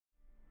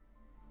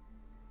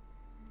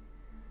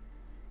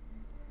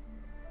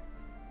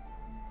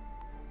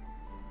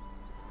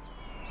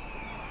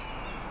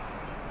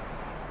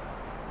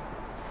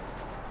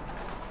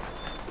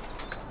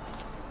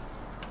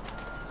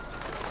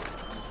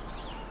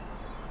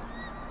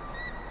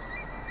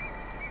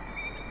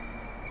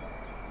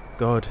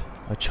God,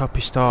 a choppy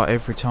start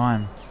every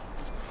time.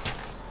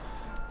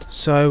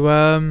 So,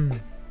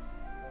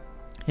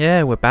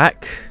 yeah, we're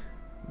back.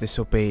 This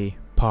will be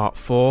part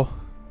 4.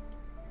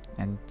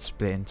 And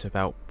split into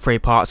about 3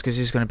 parts because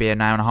this is going to be an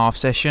hour-and-a-half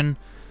session.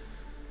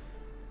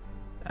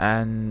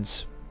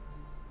 And,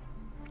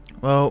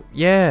 well,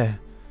 yeah.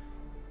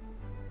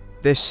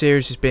 This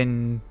series has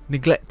been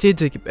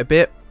neglected a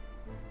bit.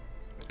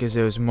 Because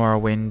there was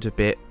Morrowind a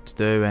bit to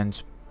do,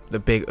 and a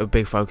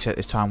big focus at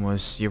this time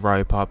was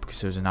Europa, because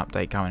there was an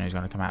update coming. It was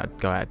going to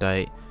go out of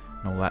date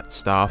and all that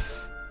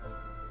stuff.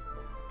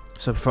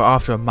 So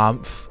after a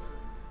month,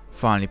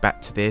 finally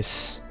back to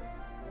this.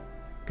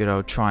 Good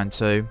old Trine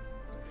 2.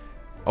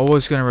 I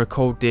was going to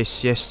record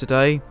this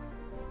yesterday,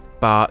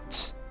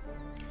 but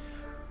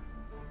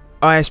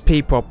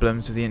ISP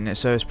problems with the internet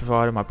service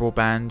provider, my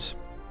broadband.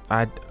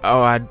 I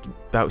had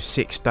about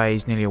 6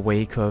 days, nearly a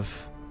week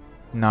of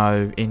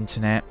no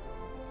internet.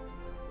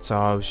 So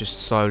I was just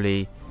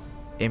slowly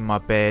in my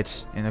bed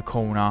in the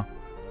corner,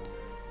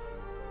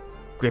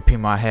 gripping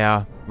my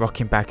hair,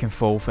 rocking back and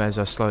forth as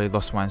I slowly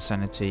lost my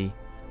insanity,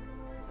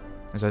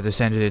 as I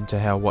descended into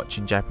hell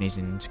watching Japanese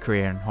and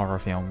Korean horror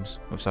films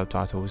with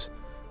subtitles.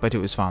 But it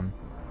was fun.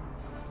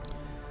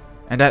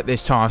 And at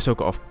this time I still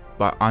got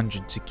about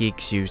hundreds of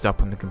gigs used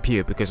up on the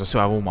computer because I still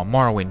have all my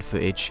Morrowind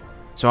footage.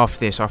 So after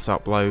this I have to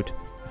upload,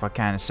 if I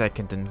can, a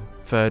 2nd and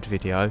 3rd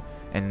video,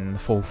 and the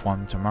 4th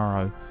one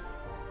tomorrow.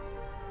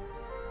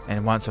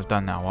 And once I've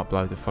done that, I'll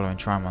upload the following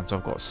Trine ones.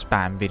 I've got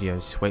spam videos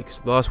this week,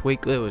 because last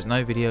week there was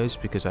no videos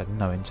because I had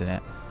no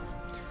internet.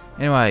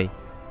 Anyway,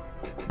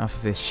 enough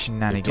of this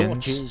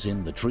shenanigans. The torches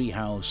in the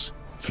treehouse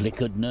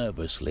flickered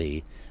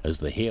nervously as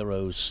the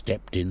heroes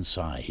stepped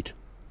inside.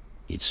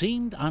 It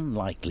seemed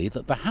unlikely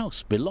that the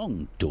house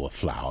belonged to a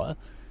flower,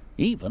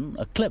 even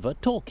a clever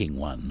talking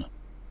one.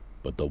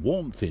 But the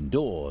warmth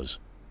indoors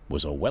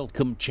was a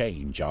welcome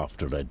change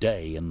after a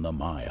day in the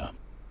mire.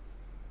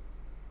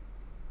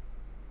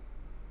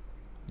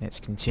 Let's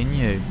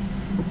continue.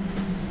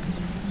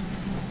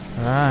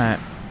 Alright.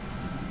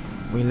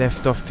 We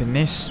left off in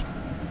this.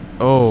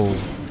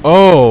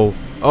 I've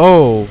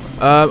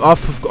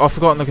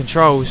forgotten the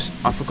controls.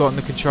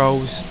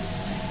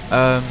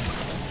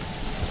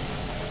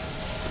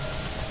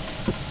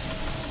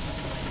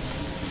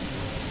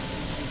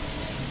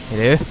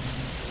 Hello?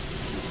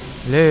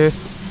 Hello?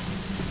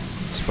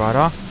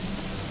 Spider?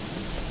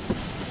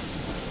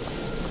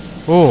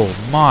 Oh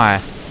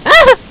my.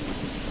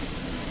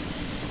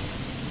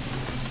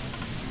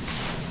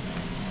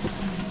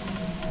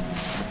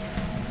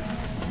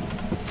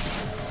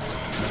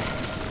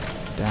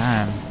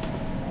 Damn.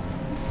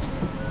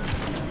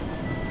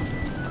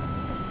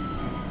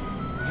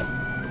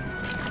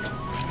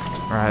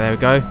 Right, there we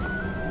go.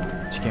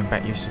 Just getting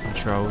back used to the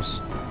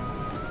controls.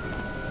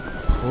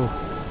 Oh.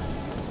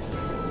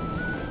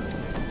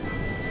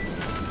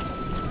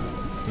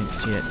 Didn't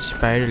see that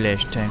spider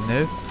last time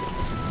though.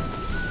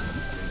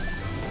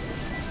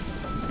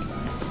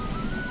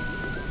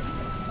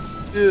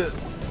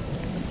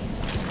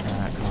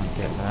 Alright, can't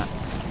get that.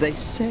 They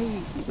say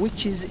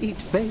witches eat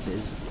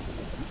babies.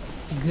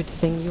 Good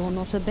thing you're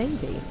not a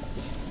baby.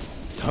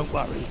 Don't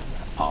worry,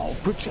 I'll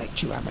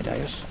protect you,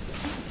 Amadeus.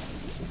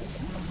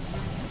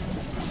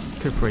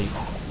 Could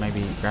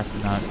maybe grab the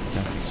note,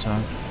 don't think so.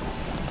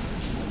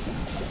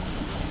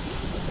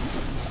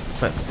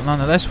 But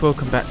nonetheless,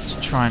 welcome back to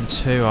Trine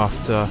 2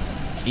 after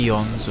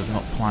eons of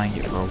not playing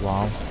it for a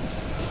while.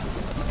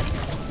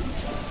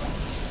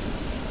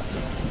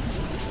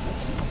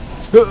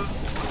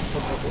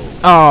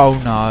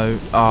 Oh no!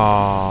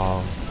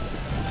 Oh,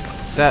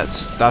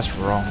 that's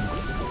wrong.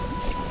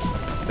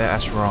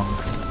 That's wrong.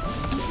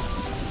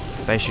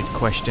 They should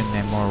question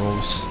their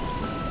morals.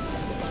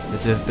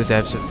 The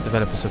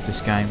developers of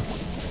this game.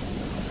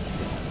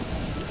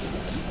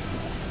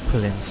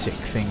 Pulling sick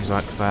things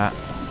like that.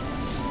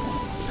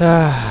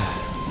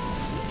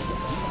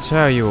 So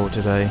how are you all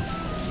today?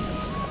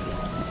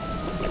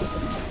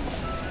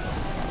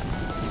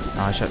 Oh,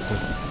 I shut the...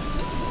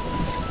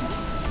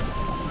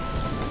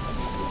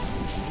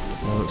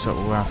 Well, looks like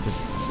we'll have to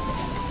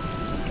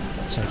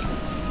take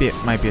a bit,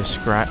 maybe a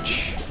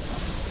scratch.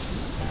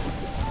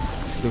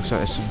 Looks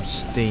like there's some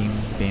steam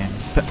being...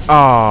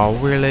 Oh,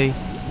 really?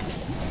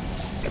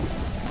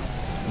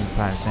 I'm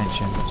paying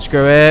attention.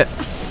 Screw it!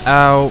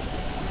 Ow!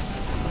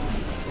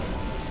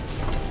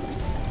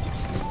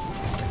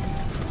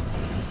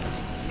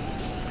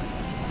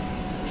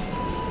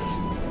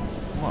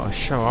 What a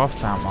show I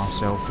found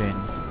myself in.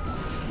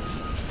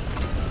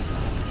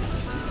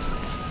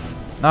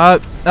 No!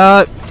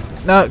 No!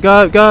 No!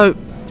 Go! Go!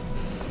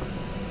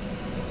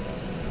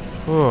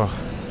 Oh.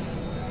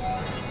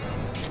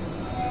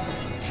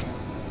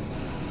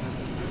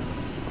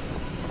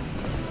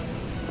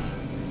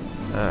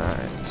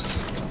 Alright.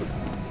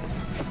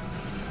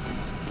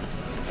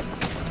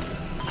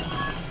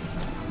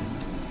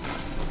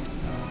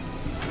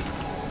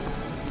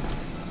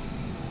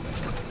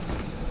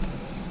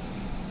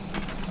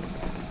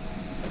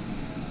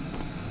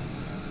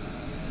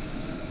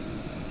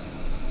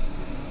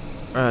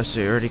 So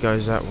it already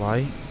goes that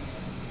way.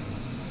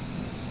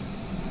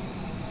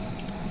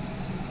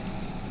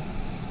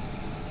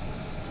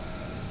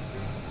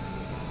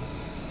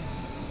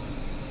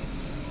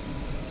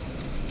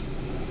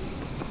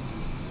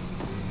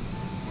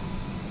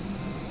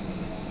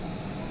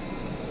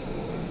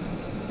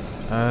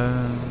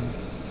 I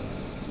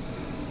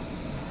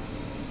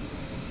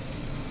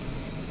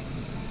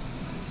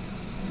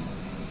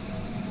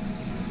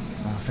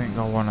think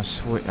I want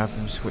to have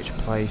them switch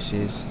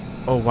places.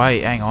 Oh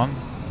wait, hang on.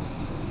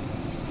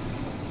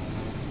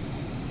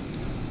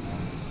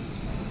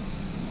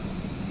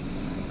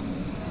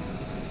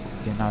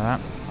 Didn't know that.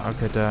 I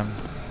could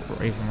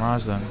even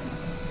rise them.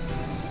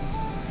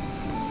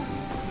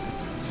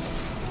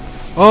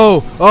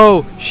 Oh!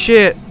 Oh!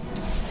 Shit!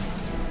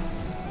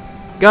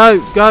 Go!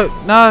 Go!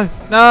 No!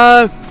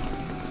 No!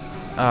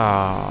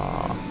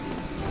 Ah.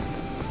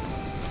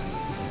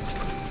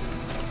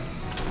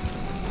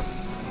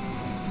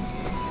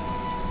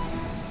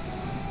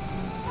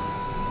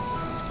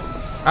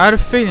 I had a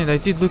feeling they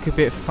did look a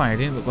bit funny.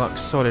 They didn't look like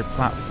solid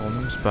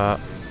platforms, but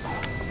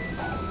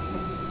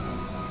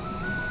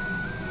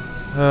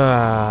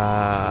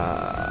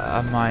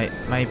I might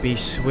maybe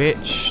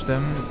switch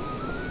them.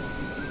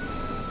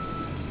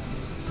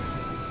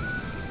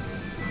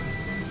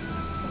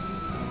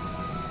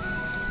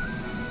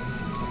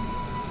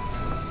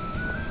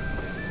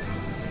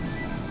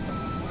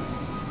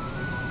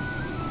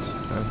 So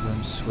have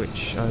them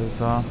switch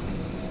over.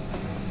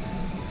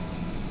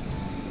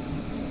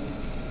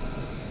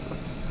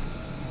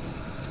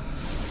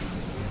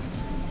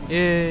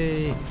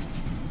 Yay!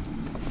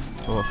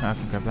 Oh, I think I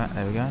can grab that.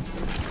 There we go.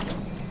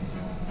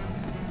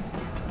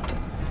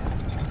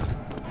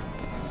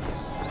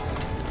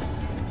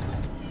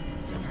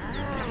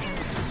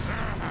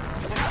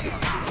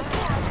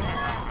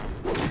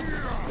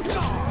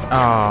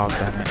 Oh,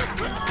 damn it.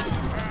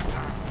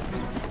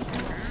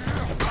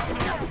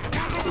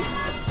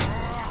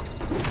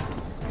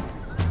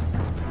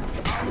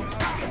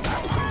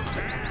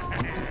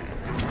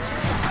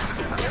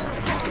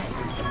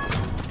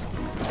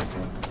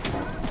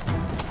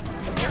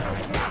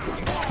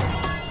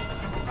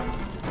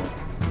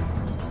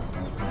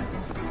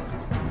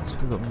 So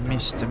we've got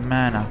Mr.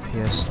 Man up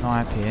here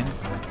sniping.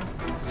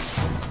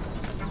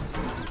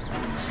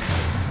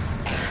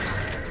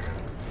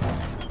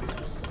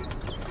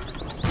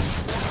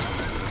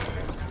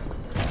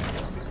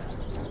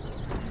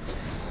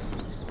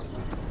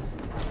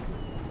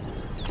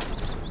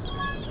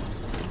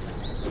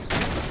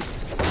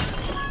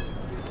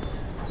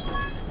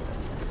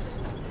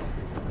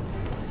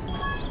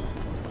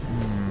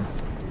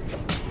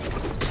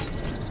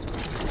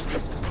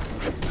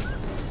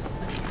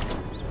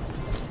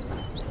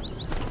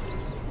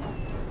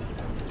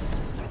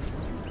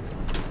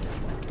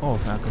 Oh, I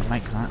think I could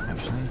make that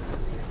actually.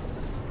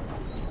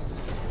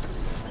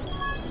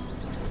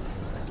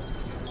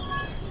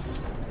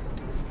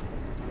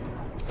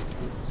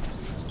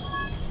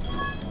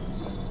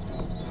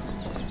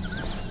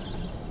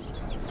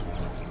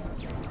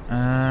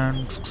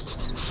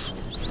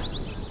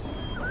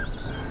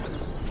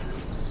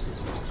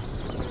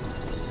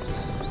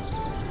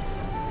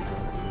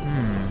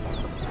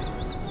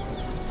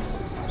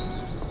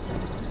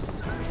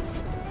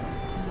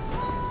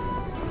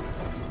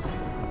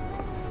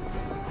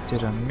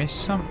 Did I miss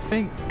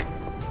something?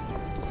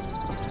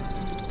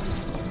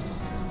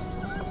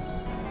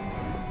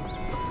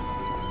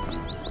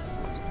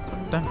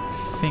 Don't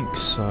think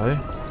so.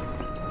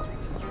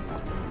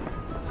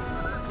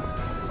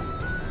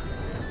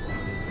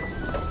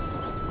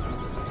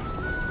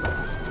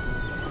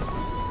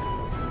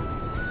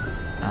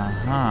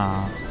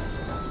 Aha.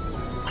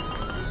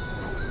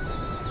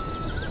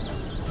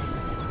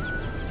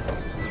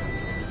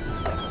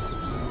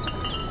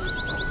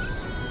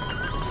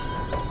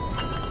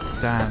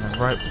 Damn, the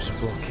rope's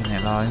blocking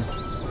it though.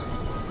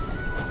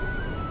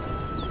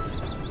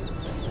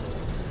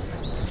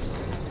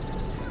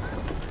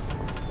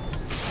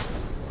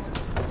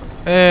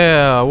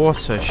 Yeah,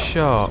 what a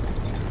shot.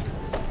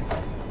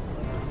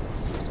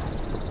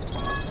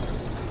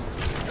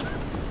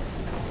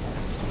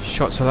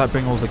 Shots like that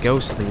bring all the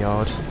girls to the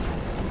yard.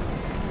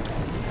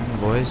 And the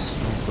boys.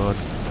 Oh god.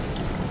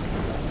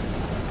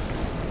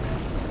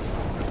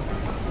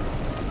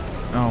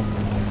 Oh,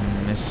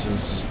 this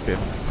is a bit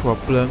of a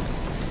problem.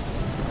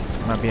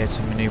 Might be able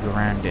to manoeuvre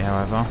around it,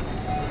 however.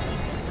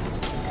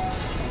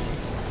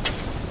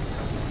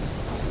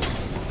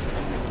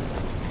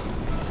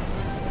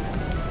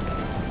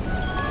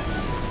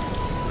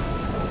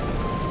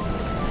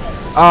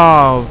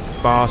 Oh,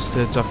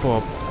 bastards. I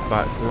thought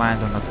I'd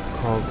land on the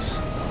cogs.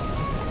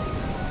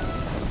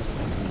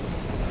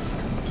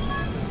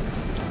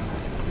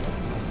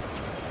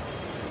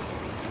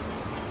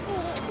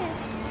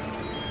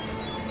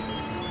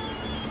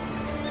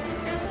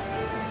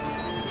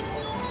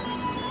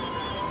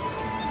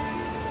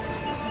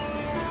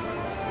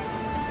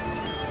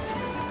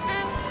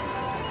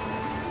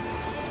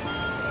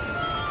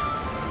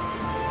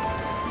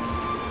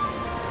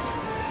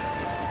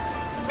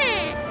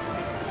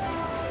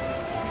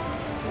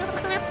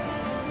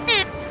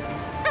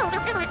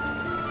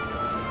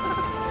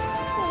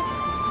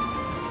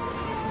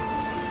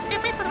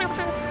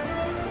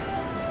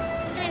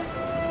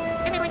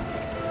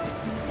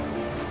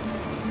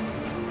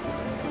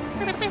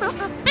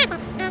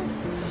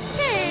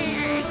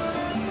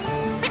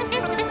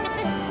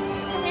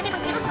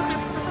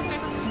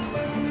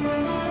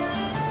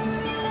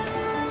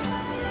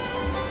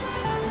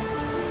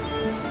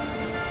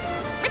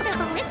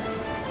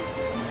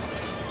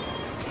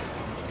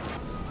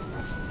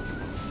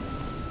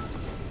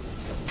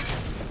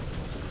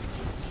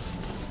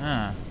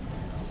 Ah.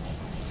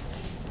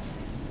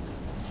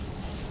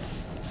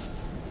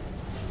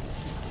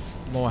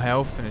 More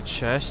health in a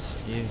chest.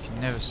 You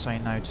can never say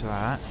no to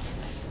that.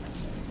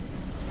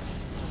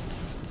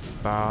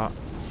 But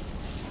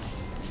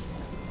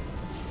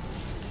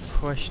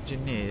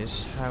question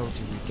is, how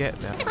do you get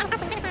there?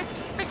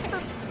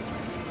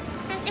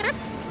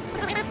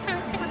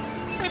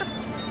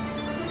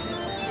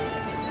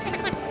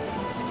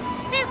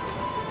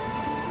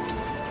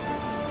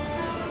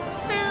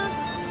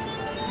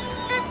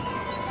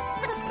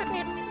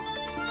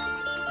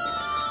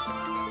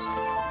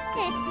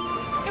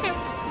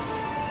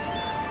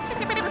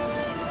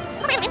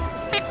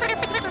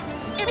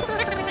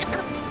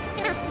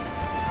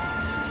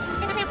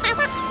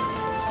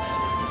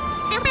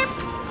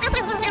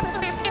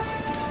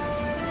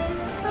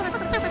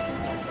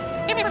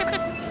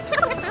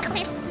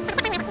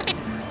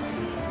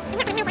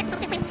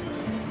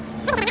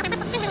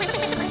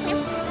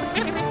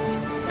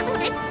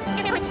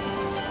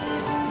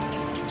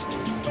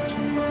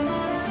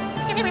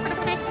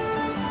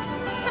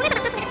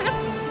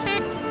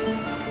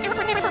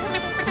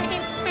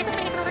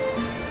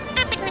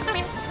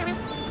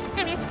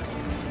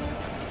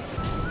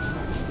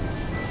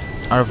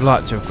 I would have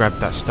liked to have grabbed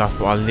that stuff,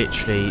 but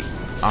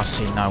I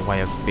see no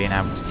way of being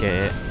able to get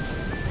it.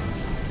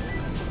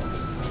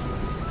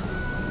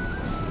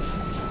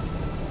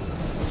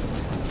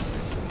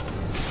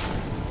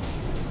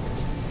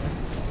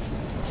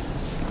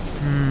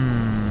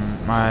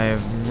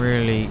 I've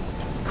really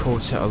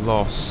caught at a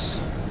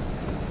loss.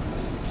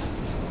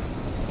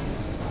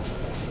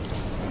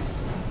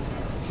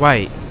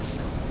 Wait,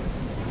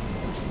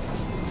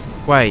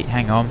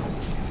 hang on.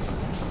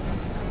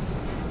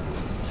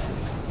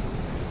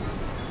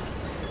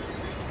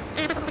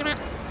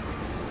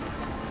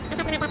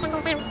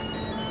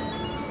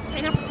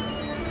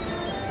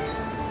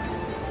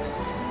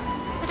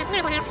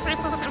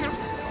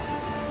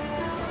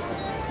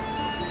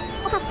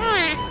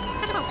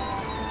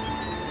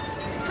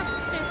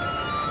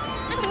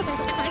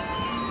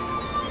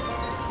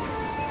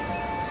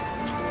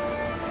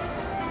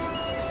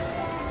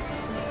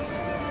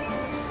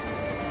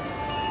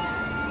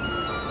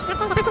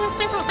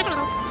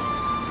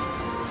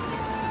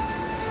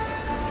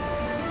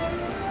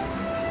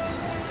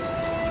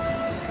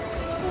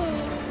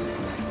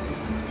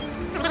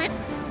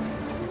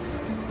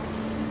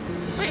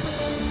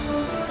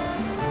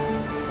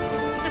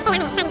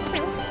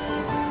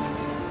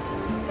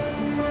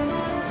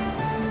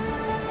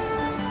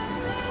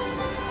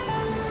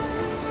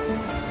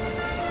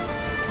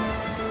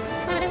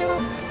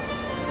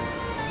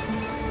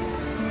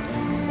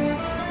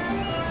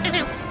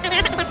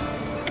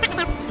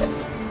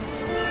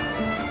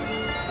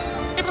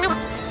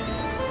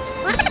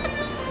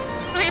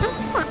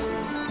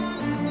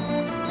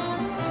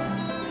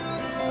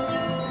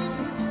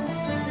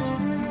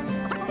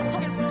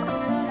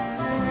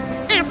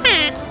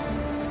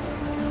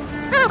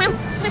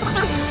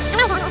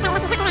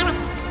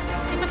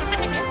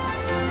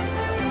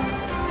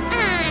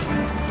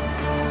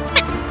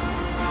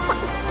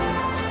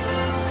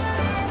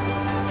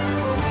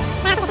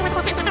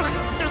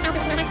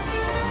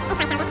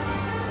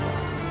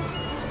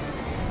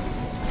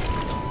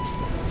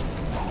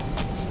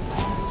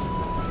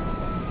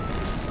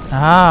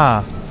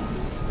 Ah!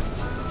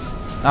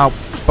 Oh,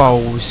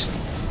 balls.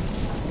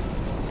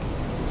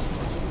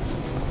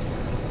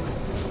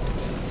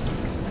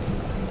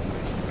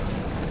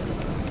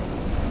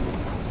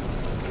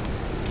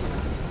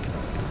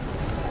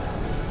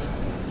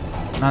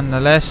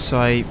 Nonetheless,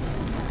 I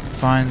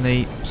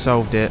finally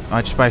solved it.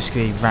 I just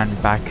basically ran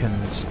back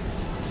and,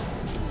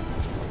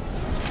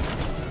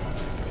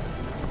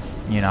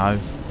 you know,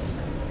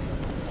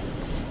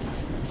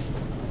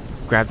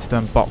 grabbed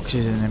them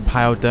boxes and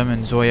impaled them,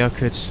 and Zoya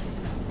could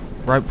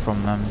rope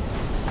from them.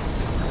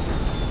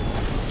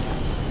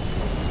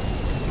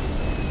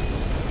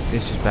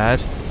 This is bad.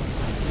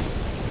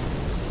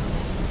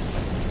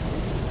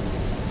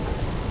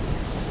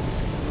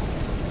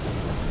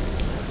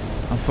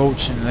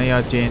 Unfortunately,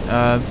 I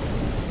didn't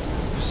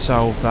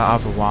solve that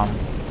other one.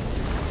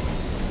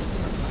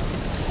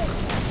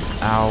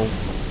 Ow.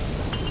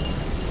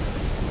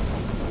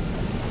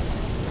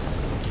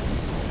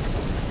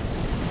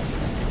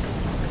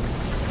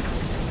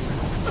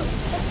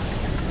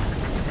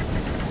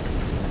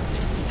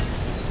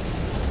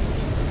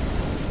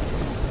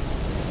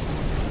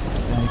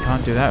 You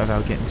can't do that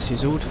without getting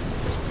sizzled.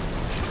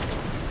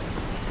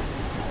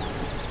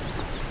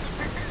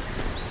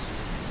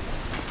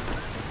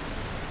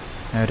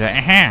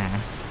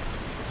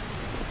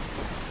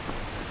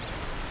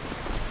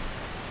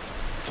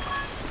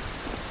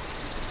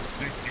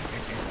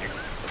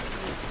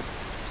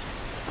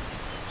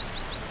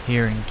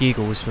 Hearing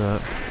giggles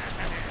were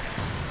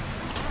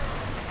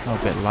a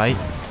little bit late.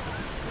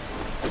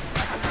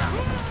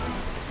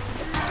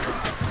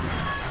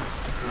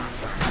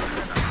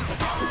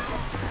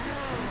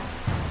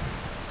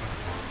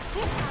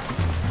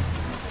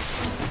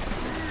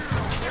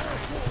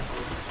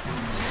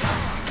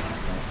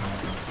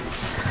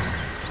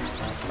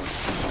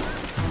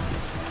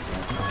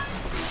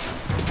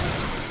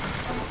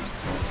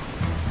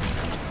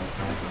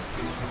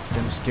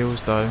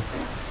 skills though.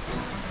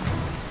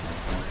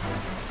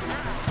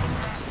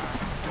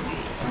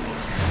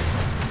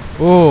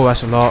 Oh,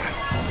 that's a lot.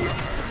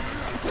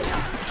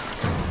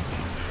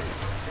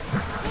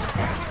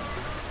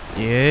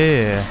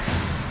 Yeah.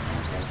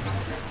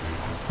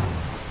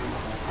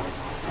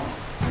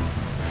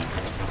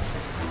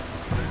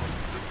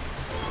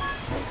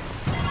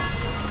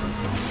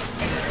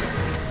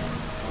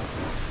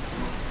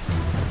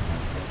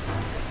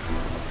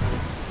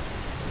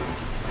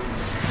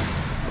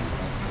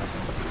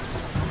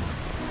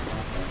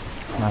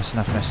 Nice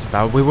enough messing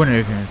about. We wouldn't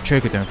have even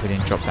triggered them if we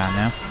didn't drop down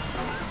now.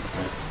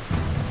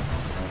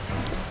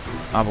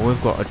 Oh, but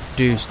we've got to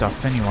do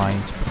stuff anyway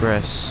to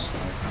progress.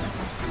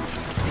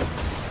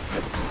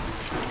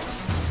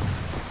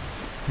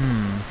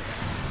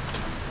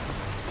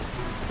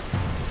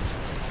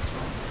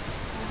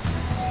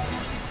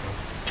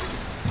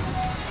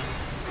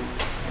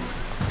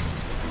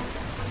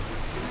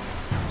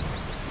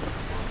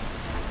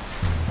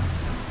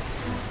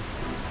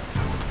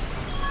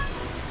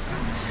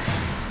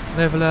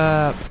 Level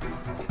up.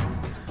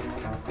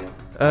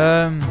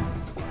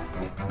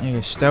 Yeah,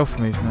 stealth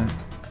movement.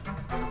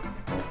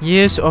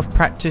 Years of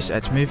practice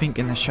at moving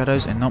in the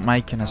shadows and not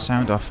making a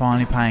sound are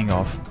finally paying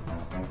off.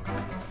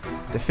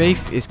 The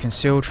thief is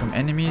concealed from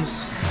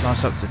enemies,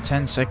 lasts up to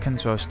 10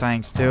 seconds while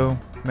staying still,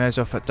 moves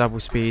off at double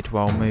speed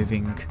while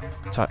moving,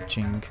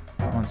 touching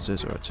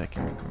monsters or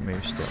attacking,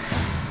 remove still.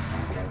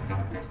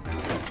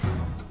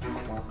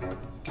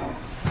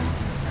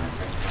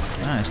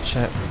 Now let's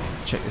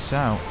check this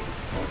out.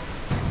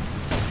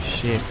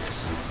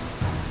 Shifts.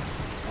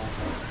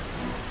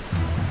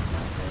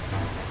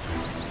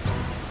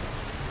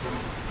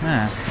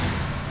 Ah.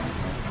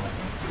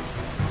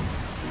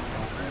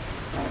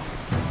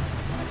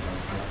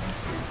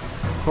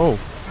 Cool.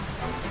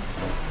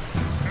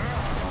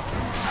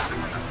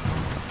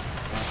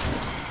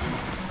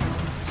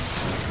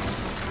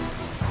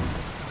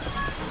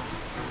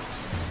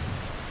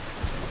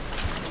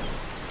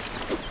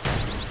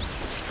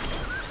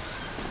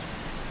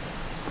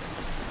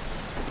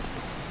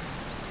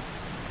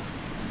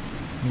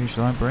 Use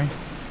library.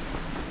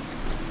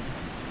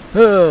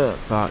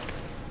 Fuck.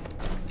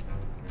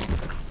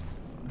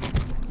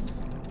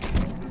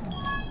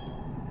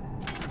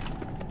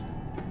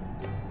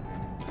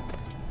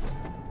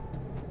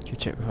 Could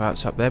check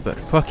what's up there, but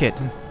fuck it.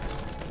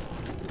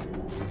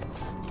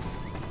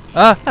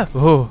 Ah!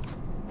 Oh!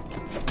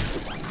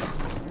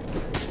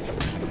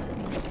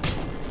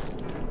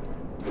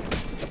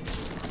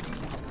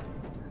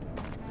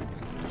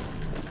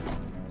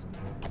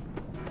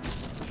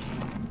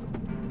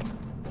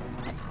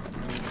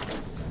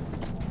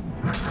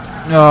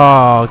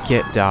 Oh,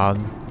 get down.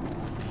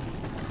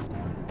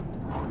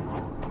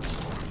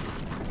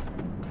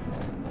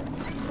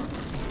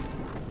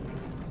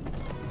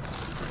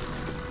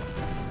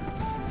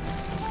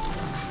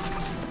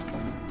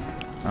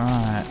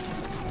 Alright.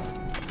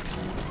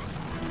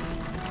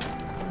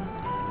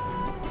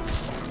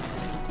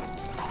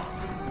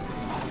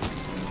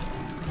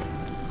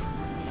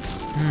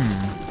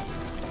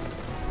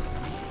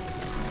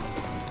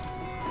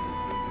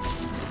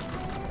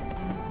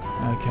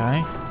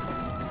 Okay.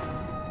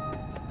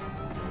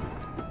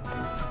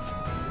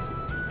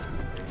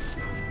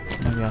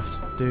 Maybe I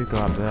have to go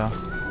up there.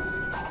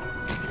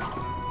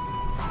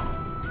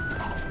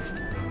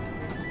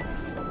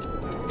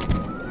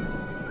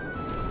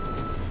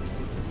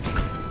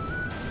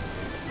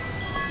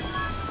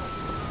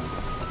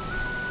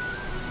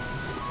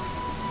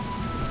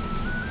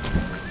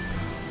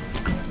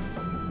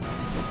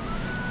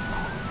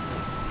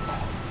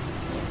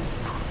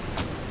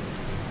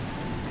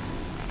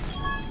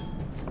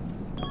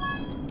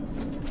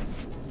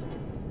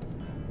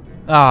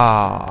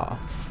 Ah.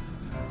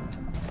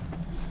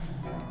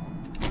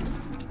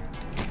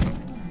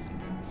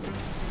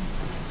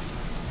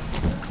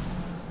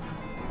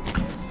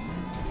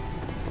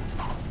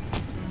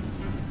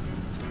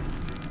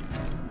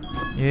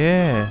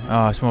 Yeah.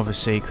 Oh, it's more of a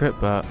secret,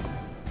 but...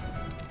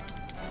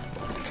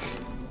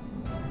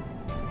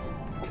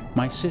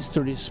 My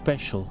sister is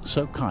special,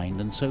 so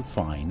kind and so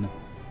fine.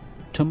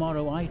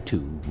 Tomorrow I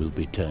too will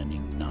be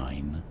turning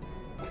 9.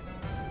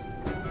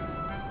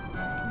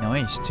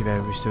 Nice. Too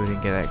bad we still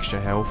didn't get extra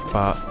health,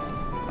 but...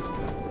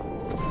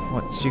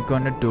 what's you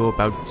gonna do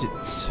about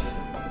it?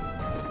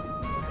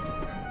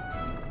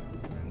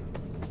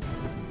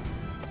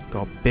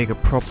 Got a bigger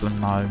problem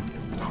though.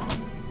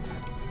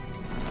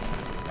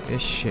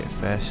 This shit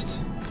fest.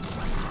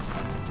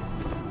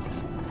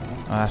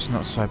 Oh, that's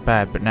not so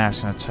bad, but now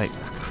it's gonna take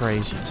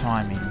crazy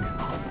timing.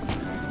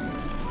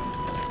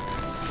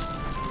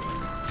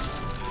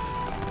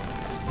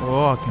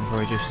 Oh, I can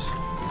probably just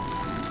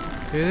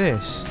do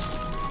this.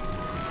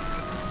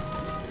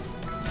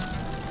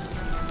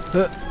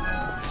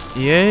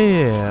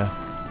 Yeah.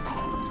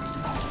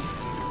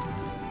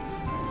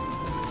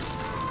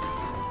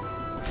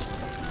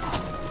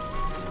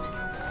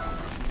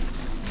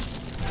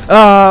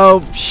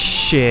 Oh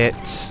shit.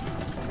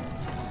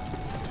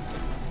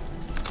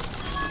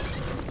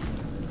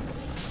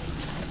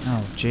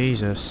 Oh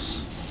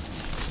Jesus.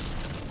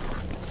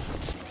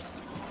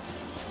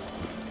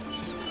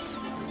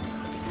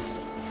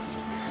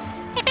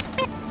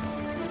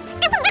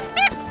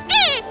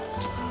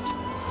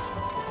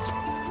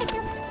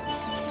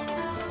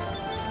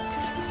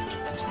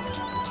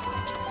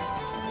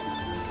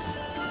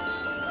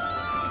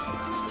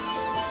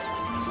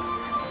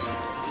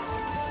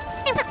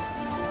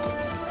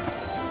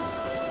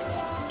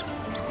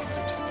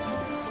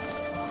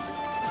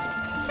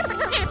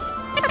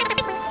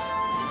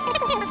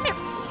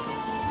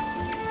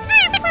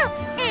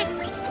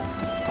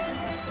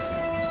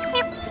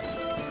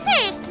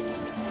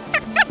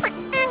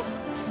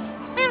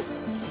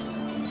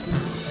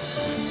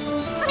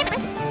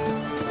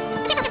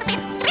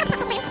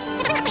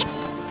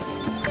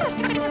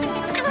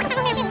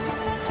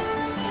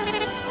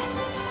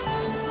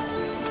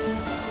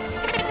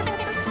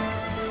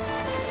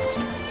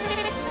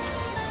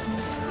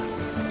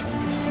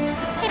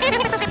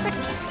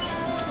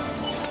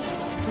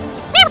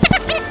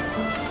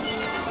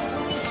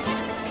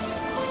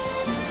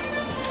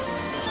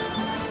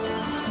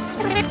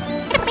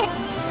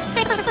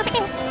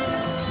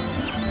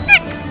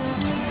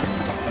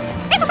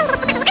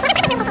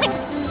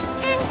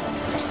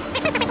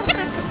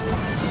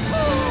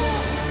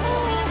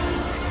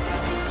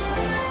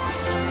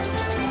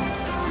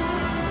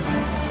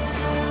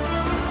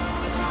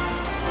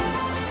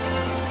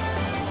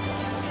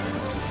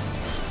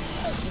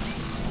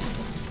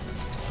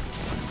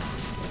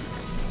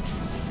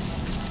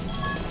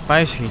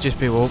 basically just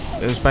be well.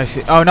 It was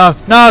basically. Oh no!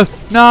 No!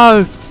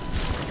 No!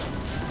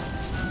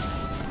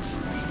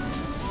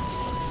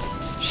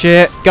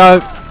 Shit! Go!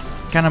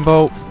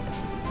 Cannonball!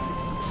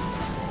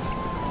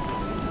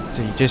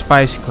 So you just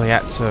basically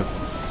had to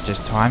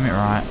just time it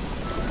right.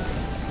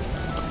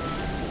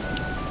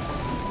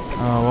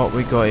 Oh, what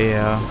we got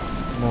here?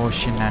 More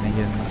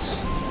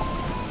shenanigans.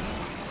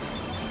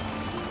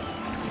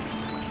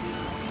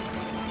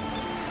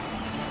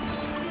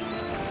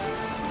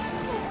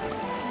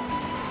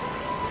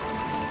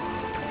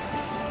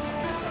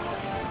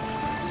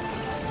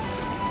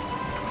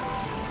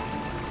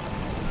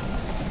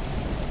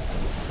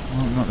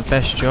 Well, not the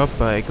best job,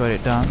 but it got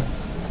it done.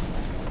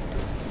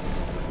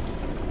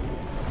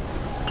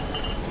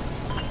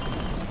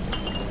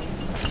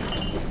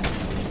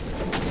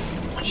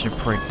 Should have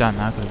probably done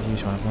that, could have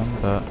used one of them,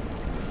 but...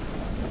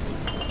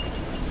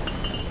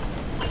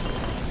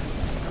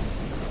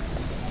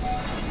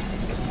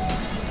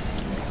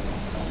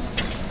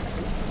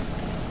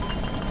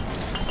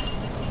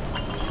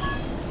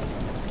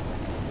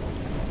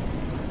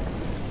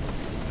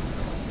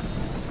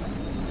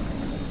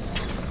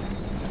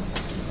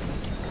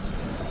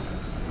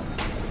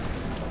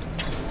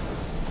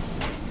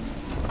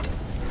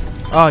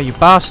 Oh, you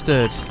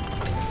bastard!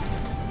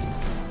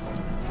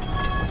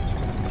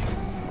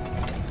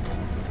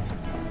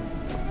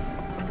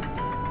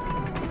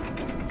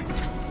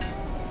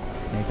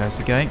 There goes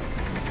the gate.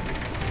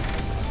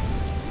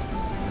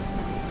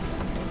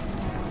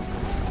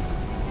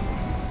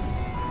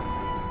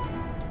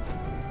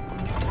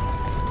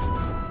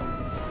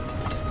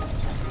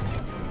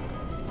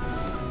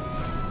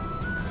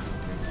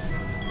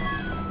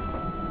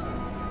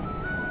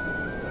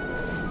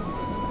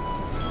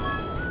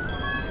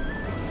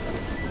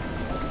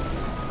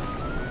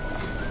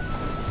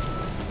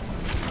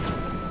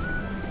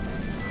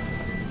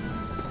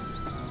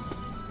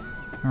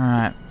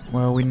 Alright,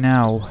 where are we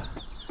now?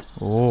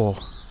 Oh.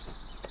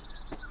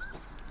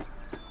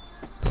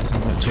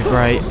 Doesn't look too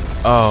great.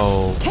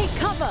 Oh. Take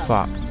cover!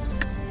 Fuck.